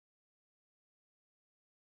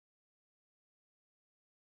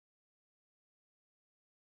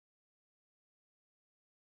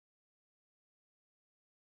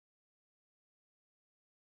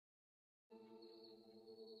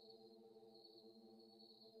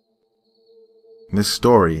This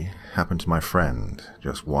story happened to my friend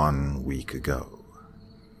just 1 week ago.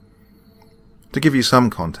 To give you some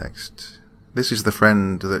context, this is the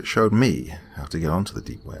friend that showed me how to get onto the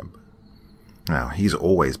deep web. Now, he's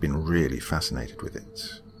always been really fascinated with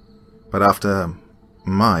it, but after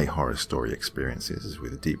my horror story experiences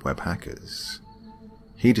with deep web hackers,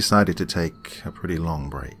 he decided to take a pretty long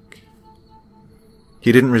break.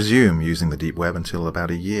 He didn't resume using the deep web until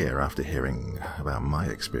about a year after hearing about my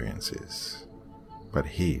experiences, but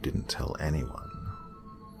he didn't tell anyone.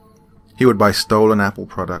 He would buy stolen Apple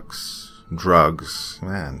products, drugs,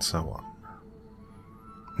 and so on.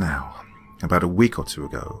 Now, about a week or two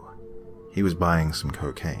ago, he was buying some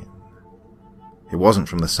cocaine. It wasn't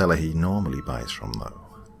from the seller he normally buys from, though.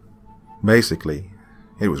 Basically,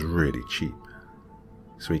 it was really cheap.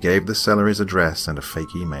 So he gave the seller his address and a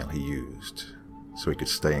fake email he used, so he could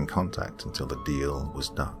stay in contact until the deal was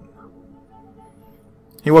done.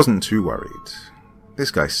 He wasn't too worried.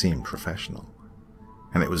 This guy seemed professional,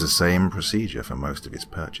 and it was the same procedure for most of his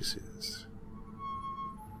purchases.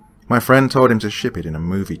 My friend told him to ship it in a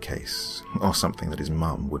movie case, or something that his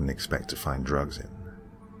mum wouldn't expect to find drugs in.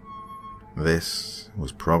 This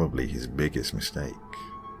was probably his biggest mistake.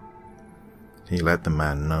 He let the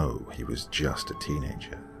man know he was just a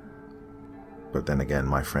teenager. But then again,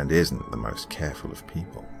 my friend isn't the most careful of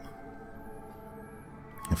people.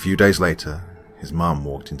 A few days later, his mum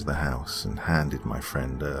walked into the house and handed my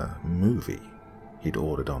friend a movie he'd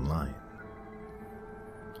ordered online.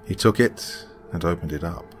 He took it and opened it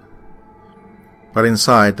up. But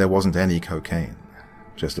inside there wasn't any cocaine,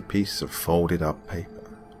 just a piece of folded up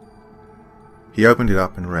paper. He opened it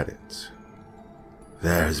up and read it.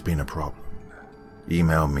 "There has been a problem.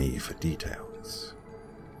 Email me for details."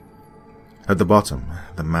 At the bottom,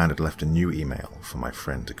 the man had left a new email for my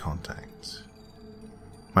friend to contact.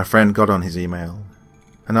 My friend got on his email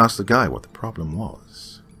and asked the guy what the problem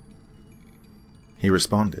was. He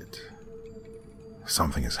responded,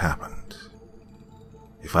 "Something has happened.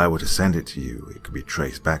 If I were to send it to you, it could be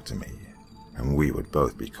traced back to me, and we would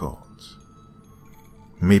both be caught.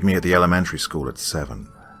 Meet me at the elementary school at 7.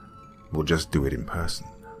 We'll just do it in person."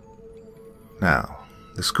 Now,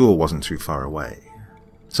 the school wasn't too far away,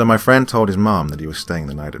 so my friend told his mom that he was staying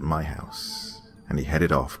the night at my house, and he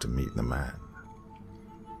headed off to meet the man.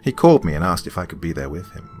 He called me and asked if I could be there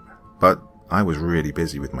with him, but I was really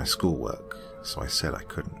busy with my schoolwork, so I said I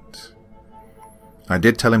couldn't. I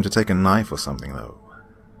did tell him to take a knife or something, though,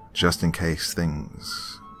 just in case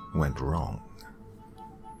things went wrong.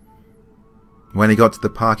 When he got to the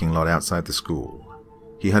parking lot outside the school,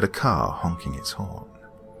 he heard a car honking its horn.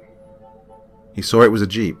 He saw it was a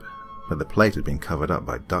Jeep, but the plate had been covered up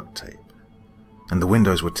by duct tape, and the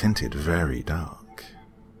windows were tinted very dark.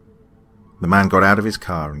 The man got out of his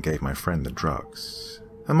car and gave my friend the drugs,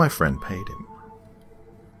 and my friend paid him.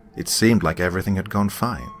 It seemed like everything had gone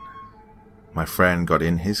fine. My friend got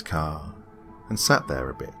in his car and sat there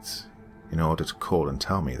a bit in order to call and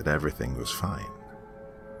tell me that everything was fine.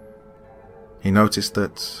 He noticed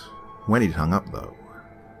that when he'd hung up, though,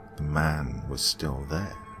 the man was still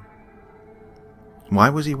there. Why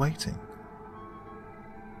was he waiting?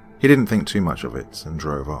 He didn't think too much of it and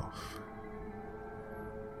drove off.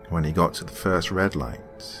 When he got to the first red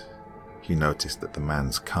light, he noticed that the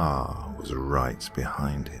man's car was right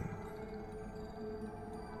behind him.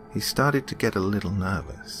 He started to get a little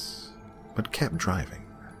nervous, but kept driving.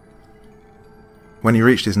 When he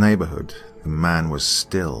reached his neighborhood, the man was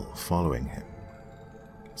still following him,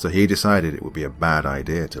 so he decided it would be a bad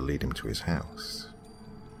idea to lead him to his house.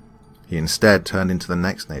 He instead turned into the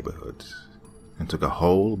next neighborhood and took a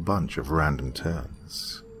whole bunch of random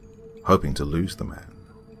turns, hoping to lose the man.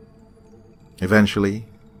 Eventually,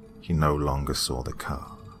 he no longer saw the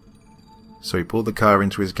car, so he pulled the car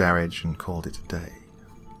into his garage and called it a day.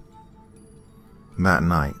 That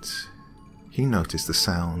night, he noticed the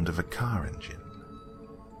sound of a car engine.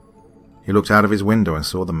 He looked out of his window and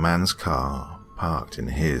saw the man's car parked in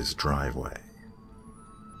his driveway.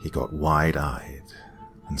 He got wide-eyed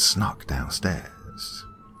and snuck downstairs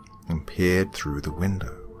and peered through the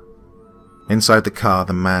window. Inside the car,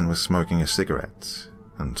 the man was smoking a cigarette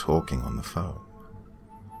and talking on the phone.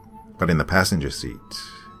 But in the passenger seat,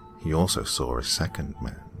 he also saw a second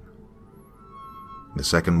man. The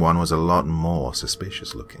second one was a lot more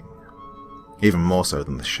suspicious looking, even more so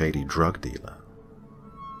than the shady drug dealer.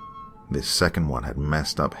 This second one had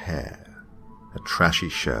messed up hair, a trashy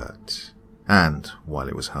shirt, and, while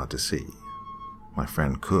it was hard to see, my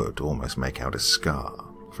friend could almost make out a scar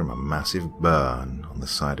from a massive burn on the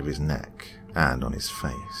side of his neck and on his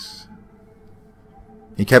face.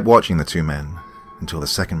 He kept watching the two men until the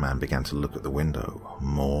second man began to look at the window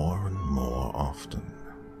more and more often.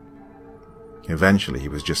 Eventually, he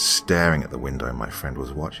was just staring at the window my friend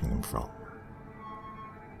was watching him from.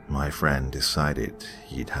 My friend decided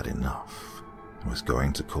he'd had enough and was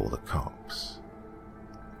going to call the cops.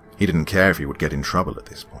 He didn't care if he would get in trouble at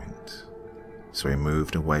this point, so he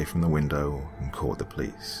moved away from the window and called the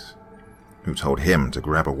police, who told him to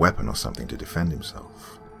grab a weapon or something to defend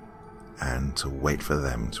himself, and to wait for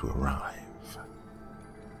them to arrive.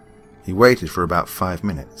 He waited for about 5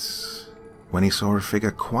 minutes, when he saw a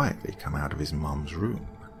figure quietly come out of his mum's room,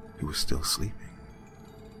 who was still sleeping.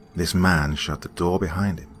 This man shut the door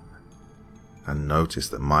behind him, and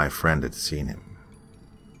noticed that my friend had seen him.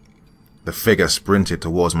 The figure sprinted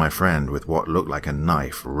towards my friend with what looked like a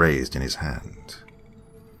knife raised in his hand.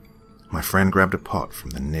 My friend grabbed a pot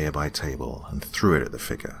from the nearby table and threw it at the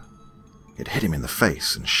figure. It hit him in the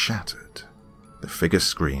face and shattered. The figure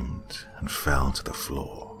screamed and fell to the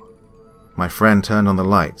floor. My friend turned on the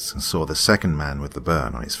lights and saw the second man with the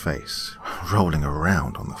burn on his face, rolling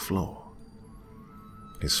around on the floor.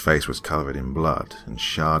 His face was covered in blood and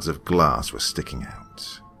shards of glass were sticking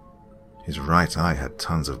out. His right eye had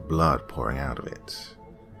tons of blood pouring out of it.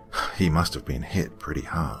 He must have been hit pretty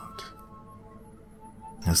hard.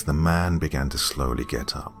 As the man began to slowly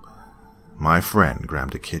get up, my friend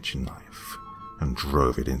grabbed a kitchen knife and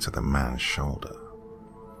drove it into the man's shoulder,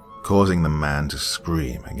 causing the man to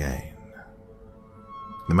scream again.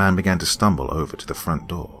 The man began to stumble over to the front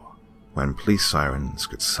door when police sirens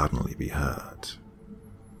could suddenly be heard.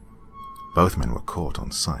 Both men were caught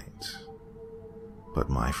on sight, but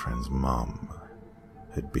my friend's mum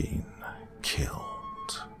had been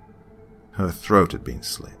killed. Her throat had been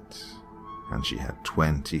slit, and she had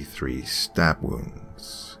 23 stab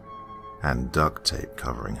wounds and duct tape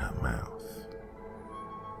covering her mouth.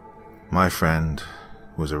 My friend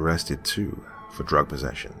was arrested too for drug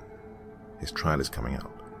possession. His trial is coming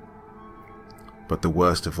up. But the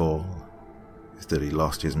worst of all is that he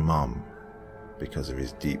lost his mum because of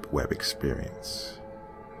his deep web experience.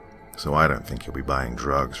 So I don't think he'll be buying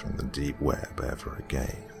drugs from the deep web ever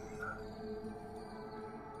again.